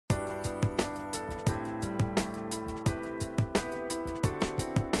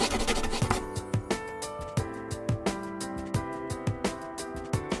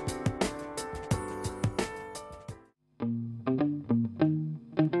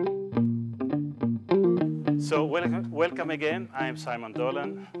So welcome again. I am Simon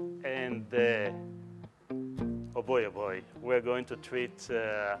Dolan, and oh boy, we're going to treat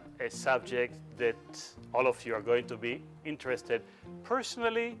a subject that all of you are going to be interested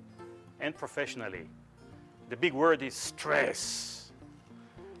personally and professionally. The big word is stress.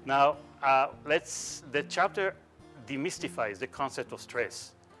 Now, the chapter demystifies the concept of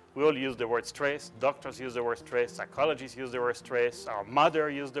stress. We all use the word stress. Doctors use the word stress. Psychologists use the word stress. Our mother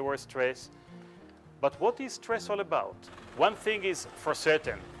used the word stress. But what is stress all about? One thing is for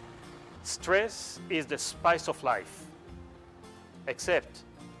certain. Stress is the spice of life. Except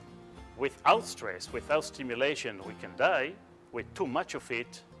without stress, without stimulation, we can die. With too much of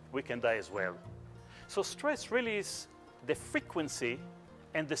it, we can die as well. So stress really is the frequency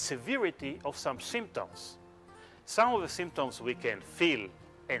and the severity of some symptoms. Some of the symptoms we can feel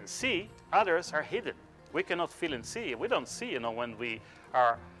and see, others are hidden. We cannot feel and see. We don't see, when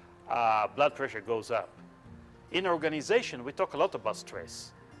our blood pressure goes up. In our organization, we talk a lot about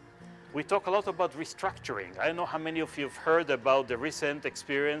stress. We talk a lot about restructuring. I don't know how many of you have heard about the recent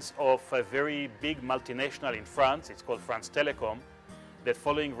experience of a very big multinational in France. It's called France Telecom, that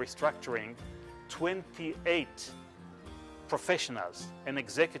following restructuring, 28 professionals and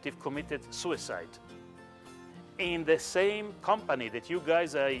executive committed suicide. In the same company that you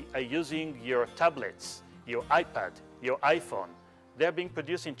guys are using your tablets, your iPad, your iPhone, they're being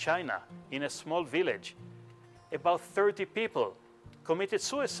produced in China, in a small village. About 30 people committed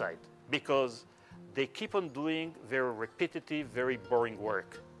suicide because they keep on doing very repetitive, very boring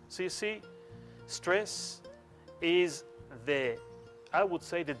work. So you see, stress is I would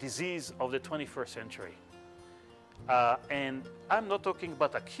say, the disease of the 21st century. And I'm not talking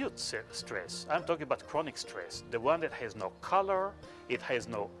about acute stress. I'm talking about chronic stress, the one that has no color, it has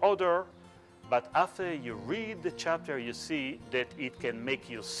no odor, but after you read the chapter, you see that it can make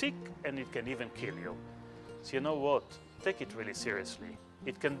you sick and it can even kill you. So you know what? Take it really seriously.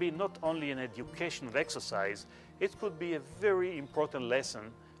 It can be not only an educational exercise, it could be a very important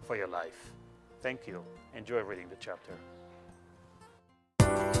lesson for your life. Thank you. Enjoy reading the chapter.